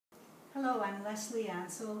Hello, I'm Leslie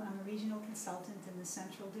Ansel. I'm a regional consultant in the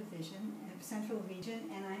Central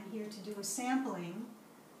Region, and I'm here to do a sampling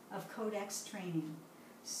of Codex training.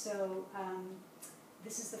 So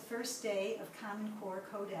this is the first day of Common Core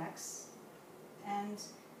Codex, and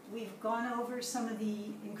we've gone over some of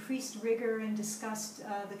the increased rigor and discussed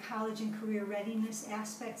the college and career readiness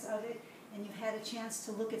aspects of it, and you've had a chance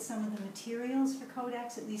to look at some of the materials for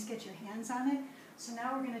Codex, at least get your hands on it. So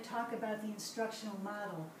now we're going to talk about the instructional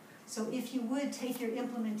model. So if you would take your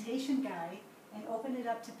implementation guide and open it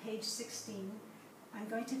up to page 16, I'm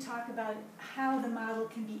going to talk about how the model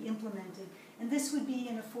can be implemented. And this would be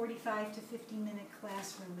in a 45 to 50-minute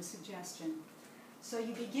classroom, a suggestion. So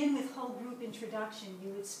you begin with whole group introduction.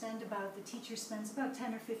 You would spend the teacher spends about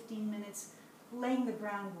 10 or 15 minutes laying the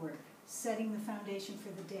groundwork, setting the foundation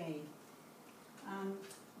for the day.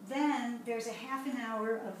 Then there's a half an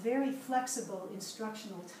hour of very flexible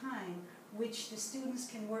instructional time, which the students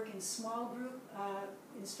can work in small group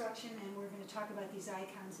instruction, and we're going to talk about these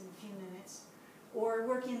icons in a few minutes, or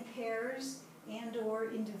work in pairs and or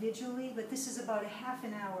individually, but this is about a half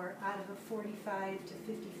an hour out of a 45 to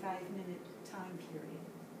 55-minute time period.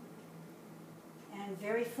 And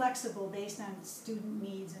very flexible based on student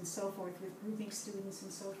needs and so forth, with grouping students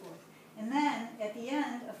and so forth. And then, at the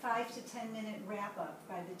end, a 5 to 10-minute wrap-up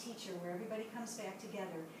by the teacher where everybody comes back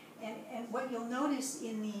together. And what you'll notice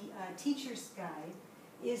in the teacher's guide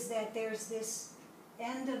is that there's this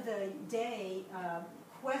end of the day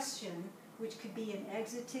question, which could be an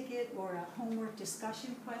exit ticket or a homework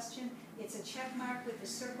discussion question. It's a check mark with a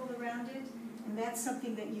circle around it, and that's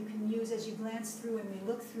something that you can use as you glance through and we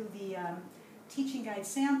look through the teaching guide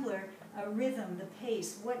sampler, a rhythm, the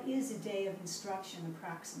pace. What is a day of instruction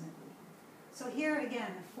approximately? So here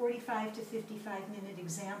again, a 45 to 55-minute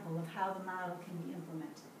example of how the model can be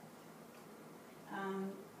implemented.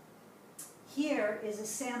 Here is a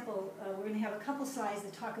sample. We're going to have a couple slides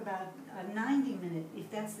that talk about a 90-minute,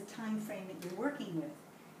 if that's the time frame that you're working with.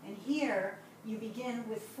 And here you begin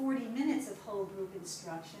with 40 minutes of whole group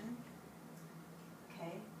instruction,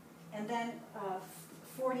 okay, and then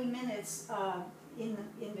 40 minutes in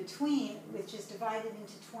between, which is divided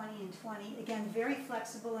into 20 and 20. Again, very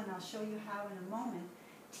flexible, and I'll show you how in a moment.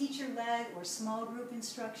 Teacher-led or small group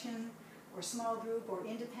instruction, or small group or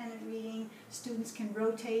independent reading. Students can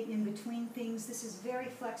rotate in between things. This is very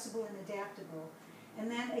flexible and adaptable. And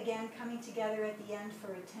then again, coming together at the end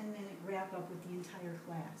for a 10-minute wrap-up with the entire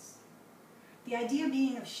class. The idea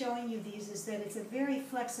being of showing you these is that it's a very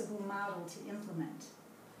flexible model to implement.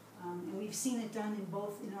 And we've seen it done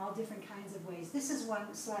in all different kinds of ways. This is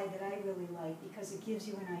one slide that I really like because it gives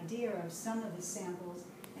you an idea of some of the samples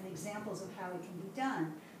and examples of how it can be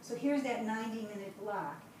done. So here's that 90-minute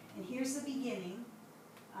block. And here's the beginning.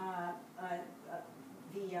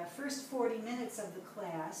 The first 40 minutes of the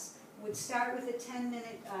class would start with a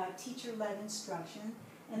 10-minute teacher-led instruction,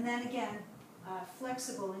 and then again,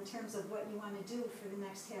 flexible in terms of what you want to do for the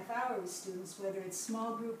next half hour with students, whether it's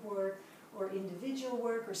small group work or individual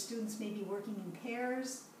work, or students may be working in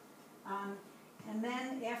pairs. And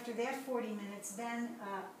then after that 40 minutes, then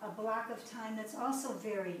a block of time that's also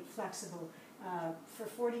very flexible. For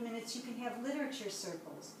 40 minutes, you can have literature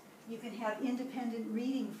circles. You can have independent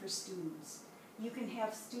reading for students. You can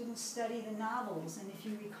have students study the novels. And if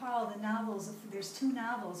you recall, the novels, there's 2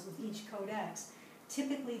 novels with each codex.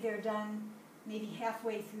 Typically, they're done maybe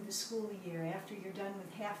halfway through the school year, after you're done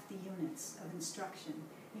with half the units of instruction.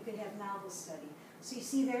 You could have novel study. So you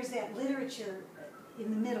see there's that literature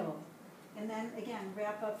in the middle. And then, again,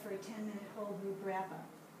 wrap up for a 10-minute whole group wrap-up.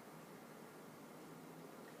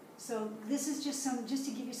 So this is just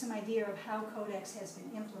to give you some idea of how Codex has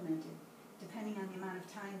been implemented, depending on the amount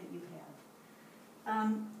of time that you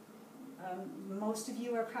have. Most of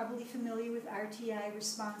you are probably familiar with RTI,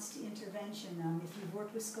 Response to Intervention. If you've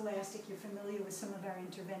worked with Scholastic, you're familiar with some of our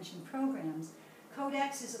intervention programs.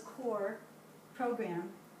 Codex is a core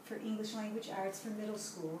program for English Language Arts for middle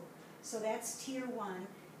school. So that's Tier 1.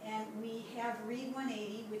 And we have Read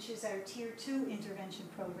 180, which is our Tier 2 intervention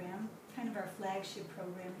program, kind of our flagship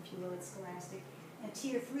program, if you will, at Scholastic. And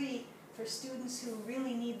Tier 3 for students who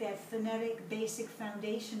really need that phonetic, basic,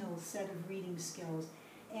 foundational set of reading skills.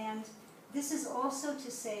 And this is also to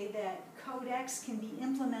say that Codex can be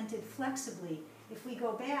implemented flexibly. If we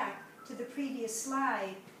go back to the previous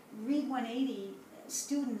slide, Read 180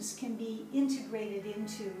 students can be integrated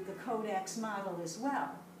into the Codex model as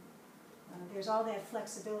well. There's all that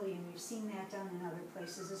flexibility, and we've seen that done in other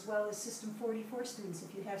places, as well as System 44 students,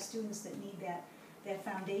 if you have students that need that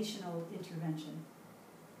foundational intervention.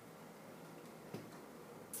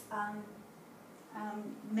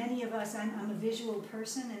 Many of us, I'm a visual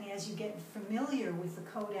person, and as you get familiar with the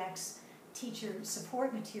Codex teacher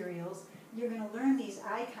support materials, you're going to learn these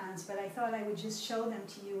icons, but I thought I would just show them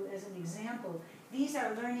to you as an example. These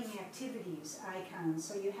are learning activities icons.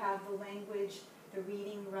 So you have the language, the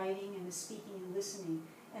reading, writing, and the speaking and listening.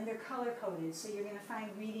 And they're color-coded. So you're going to find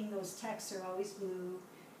reading, those texts are always blue,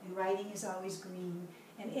 and writing is always green.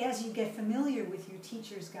 And as you get familiar with your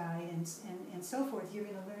teacher's guide and so forth, you're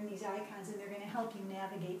going to learn these icons, and they're going to help you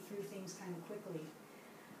navigate through things kind of quickly.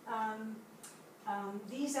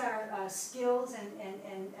 These are skills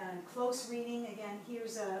and close reading. Again,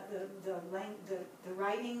 here's the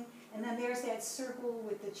writing, and then there's that circle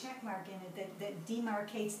with the check mark in it that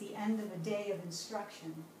demarcates the end of a day of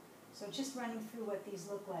instruction. So just running through what these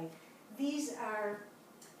look like. These are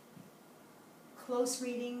close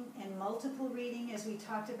reading and multiple reading, as we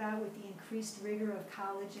talked about with the increased rigor of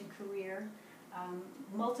college and career.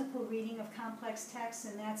 Multiple reading of complex texts,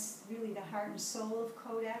 and that's really the heart and soul of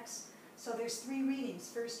Codex. So there's 3 readings,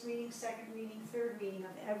 first reading, second reading, third reading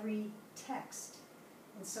of every text.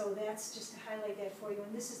 And so that's just to highlight that for you.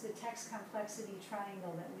 And this is the text complexity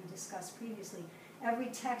triangle that we discussed previously. Every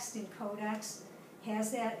text in Codex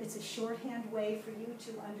has that. It's a shorthand way for you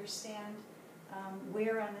to understand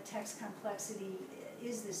where on the text complexity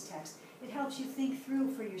is this text. It helps you think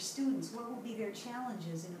through for your students what will be their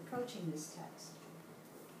challenges in approaching this text.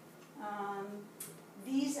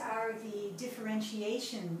 These are the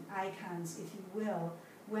differentiation icons, if you will,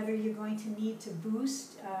 whether you're going to need to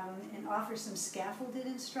boost and offer some scaffolded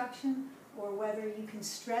instruction, or whether you can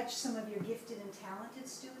stretch some of your gifted and talented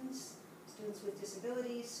students, students with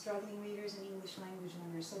disabilities, struggling readers, and English language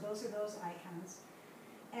learners. So those are those icons.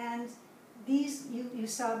 And these you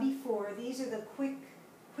saw before. These are the quick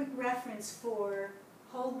reference for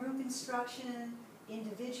whole group instruction,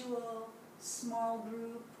 individual, small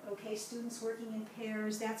group, okay, students working in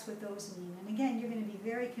pairs, that's what those mean. And again, you're going to be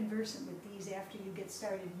very conversant with these after you get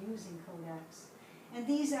started using Codex. And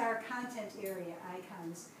these are content area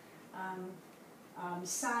icons.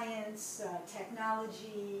 Science,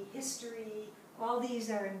 technology, history, all these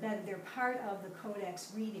are embedded. They're part of the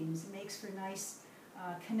Codex readings. It makes for nice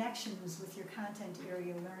connections with your content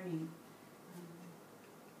area learning.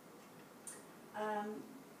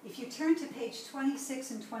 If you turn to page 26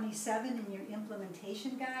 and 27 in your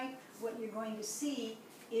implementation guide, what you're going to see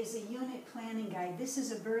is a unit planning guide. This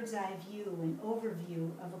is a bird's eye view, an overview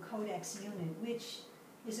of a Codex unit, which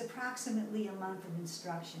is approximately a month of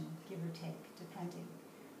instruction, give or take, depending.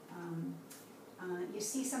 You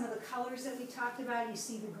see some of the colors that we talked about. You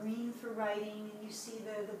see the green for writing, and you see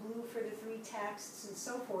the blue for the 3 texts, and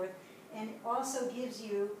so forth. And it also gives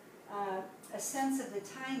you a sense of the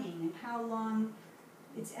timing and how long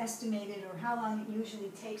it's estimated, or how long it usually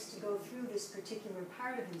takes to go through this particular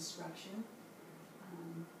part of instruction.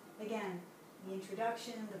 Again, the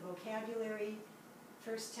introduction, the vocabulary,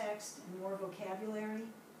 first text, and more vocabulary.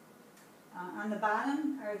 On the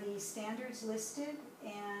bottom are the standards listed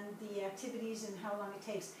and the activities and how long it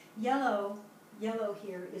takes. Yellow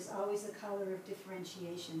here is always the color of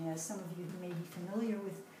differentiation, as some of you who may be familiar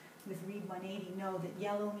with Read 180 know that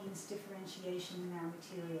yellow means differentiation in our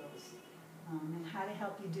materials. And how to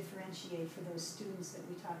help you differentiate for those students that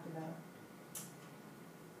we talked about.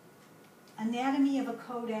 Anatomy of a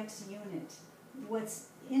Codex unit. What's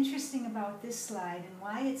interesting about this slide and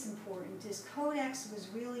why it's important is Codex was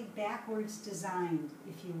really backwards designed,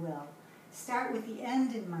 if you will. Start with the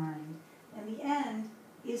end in mind, and the end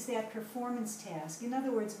is that performance task. In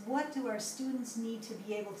other words, what do our students need to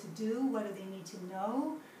be able to do? What do they need to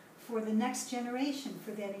know for the next generation,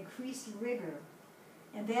 for that increased rigor?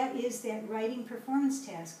 And that is that writing performance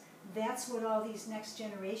task. That's what all these next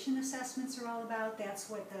generation assessments are all about. That's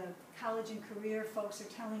what the college and career folks are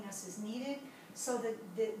telling us is needed. So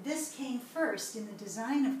that this came first in the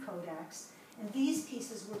design of Codex, and these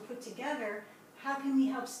pieces were put together. How can we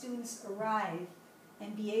help students arrive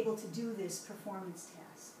and be able to do this performance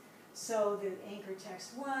task? So the anchor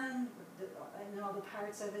text 1, and all the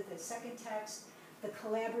parts of it, the second text, the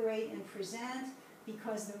collaborate and present,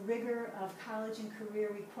 because the rigor of college and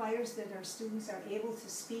career requires that our students are able to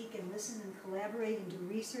speak and listen and collaborate and do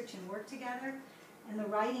research and work together, and the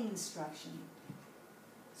writing instruction.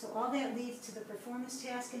 So all that leads to the performance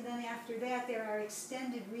task, and then after that there are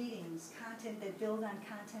extended readings, content that build on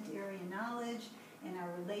content area knowledge and are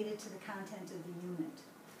related to the content of the unit.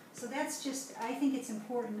 So that's just, I think it's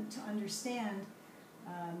important to understand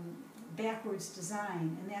backwards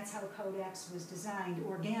design, and that's how Codex was designed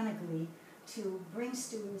organically to bring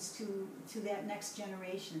students to that next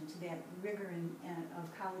generation, to that rigor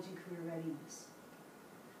of college and career readiness.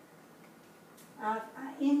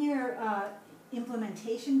 In your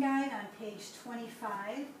implementation guide on page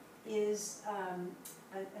 25 is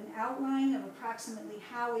an outline of approximately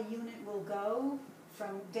how a unit will go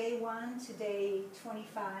from day 1 to day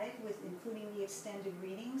 25, with including the extended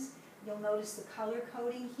readings. You'll notice the color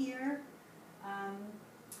coding here.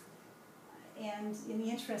 And in the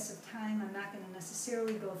interest of time, I'm not going to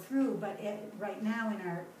necessarily go through, but right now in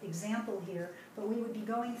our example here, but we would be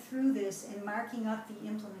going through this and marking up the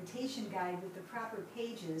implementation guide with the proper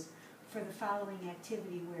pages for the following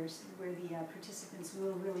activity where the participants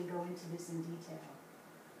will really go into this in detail.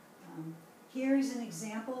 Here's an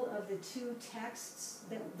example of the two texts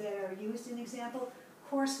that are used in example.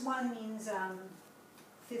 Course 1 means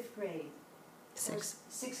 5th grade.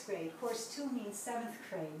 Sixth grade. Course 2 means 7th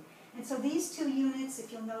grade. And so these two units,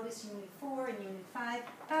 if you'll notice, Unit 4 and Unit 5,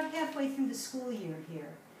 about halfway through the school year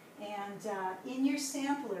here. And in your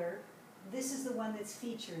sampler, this is the one that's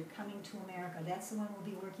featured, Coming to America. That's the one we'll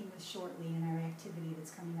be working with shortly in our activity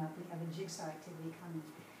that's coming up. We have a jigsaw activity coming.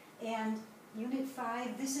 And Unit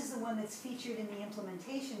 5, this is the one that's featured in the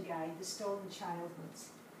implementation guide, The Stolen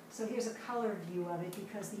Childhoods. So here's a color view of it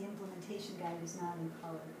because the implementation guide is not in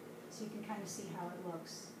color. So you can kind of see how it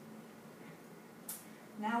looks.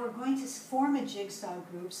 Now we're going to form a jigsaw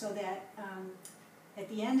group so that at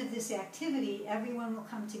the end of this activity, everyone will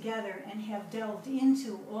come together and have delved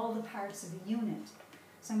into all the parts of a unit.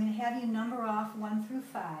 So I'm going to have you number off 1 through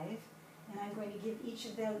 5, and I'm going to give each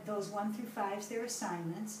of those 1 through 5s their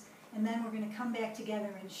assignments, and then we're going to come back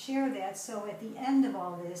together and share that, so at the end of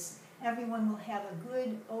all this, everyone will have a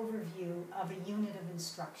good overview of a unit of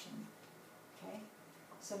instruction. Okay?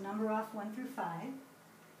 So number off 1 through 5.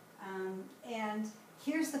 And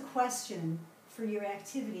here's the question for your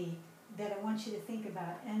activity that I want you to think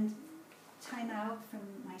about. And time out from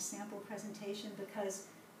my sample presentation because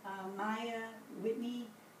Maya Whitney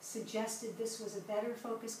suggested this was a better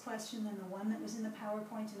focused question than the one that was in the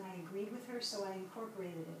PowerPoint, and I agreed with her, so I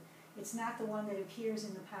incorporated it. It's not the one that appears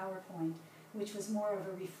in the PowerPoint, which was more of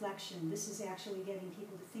a reflection. This is actually getting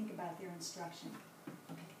people to think about their instruction.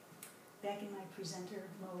 Okay, back in my presenter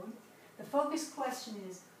mode. The focus question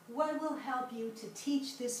is, what will help you to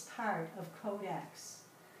teach this part of Code X?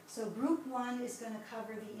 So group 1 is going to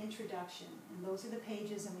cover the introduction, and those are the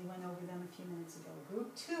pages, and we went over them a few minutes ago.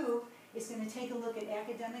 Group 2 is going to take a look at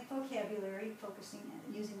academic vocabulary,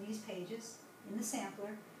 using these pages in the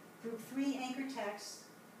sampler. Group 3, anchor text.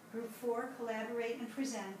 Group 4, collaborate and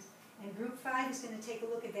present. And Group 5 is going to take a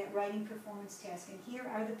look at that writing performance task. And here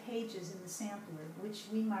are the pages in the sampler, which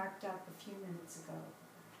we marked up a few minutes ago.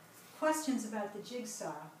 Questions about the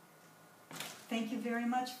jigsaw? Thank you very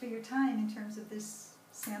much for your time in terms of this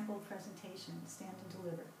sample presentation. Stand and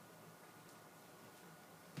deliver.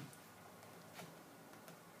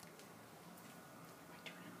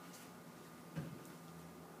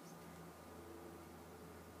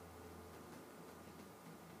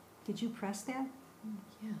 Did you press that?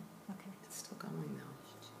 Yeah.